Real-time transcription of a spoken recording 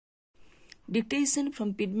Dictation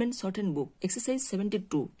from PITMAN Shorthand book, exercise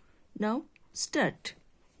 72. Now start.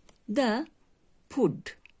 The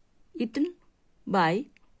food eaten by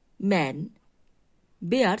man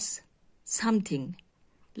bears something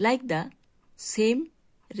like the same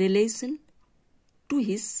relation to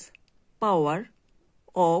his power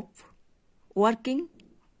of working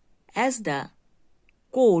as the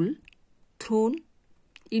coal thrown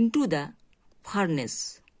into the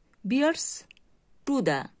furnace bears to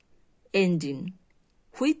the engine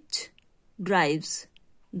which drives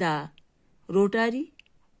the rotary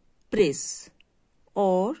press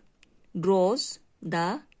or draws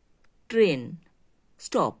the train.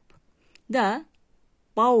 Stop. The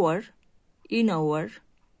power in our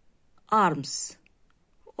arms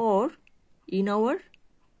or in our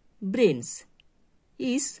brains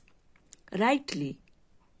is rightly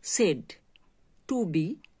said to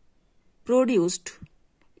be produced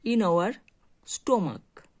in our stomach,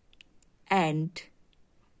 and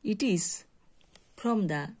it is from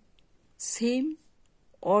the same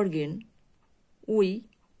organ we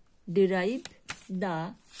derive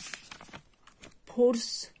the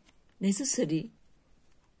force necessary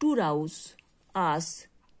to rouse us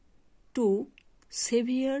to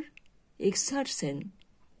severe exertion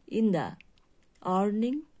in the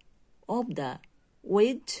earning of the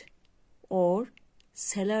wage or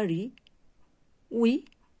salary we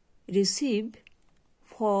receive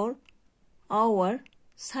for our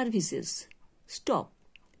services. Stop.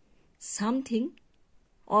 Something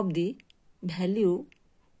of the value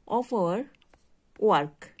of our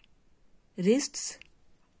work rests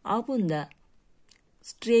upon the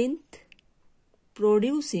strength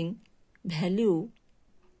producing value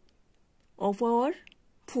of our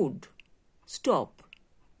food. Stop.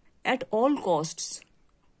 At all costs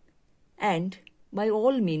and by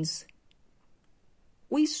all means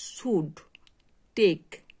we should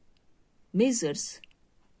take measures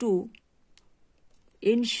to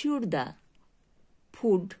ensure the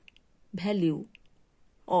food value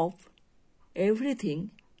of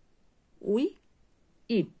everything we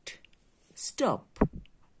eat. Stop.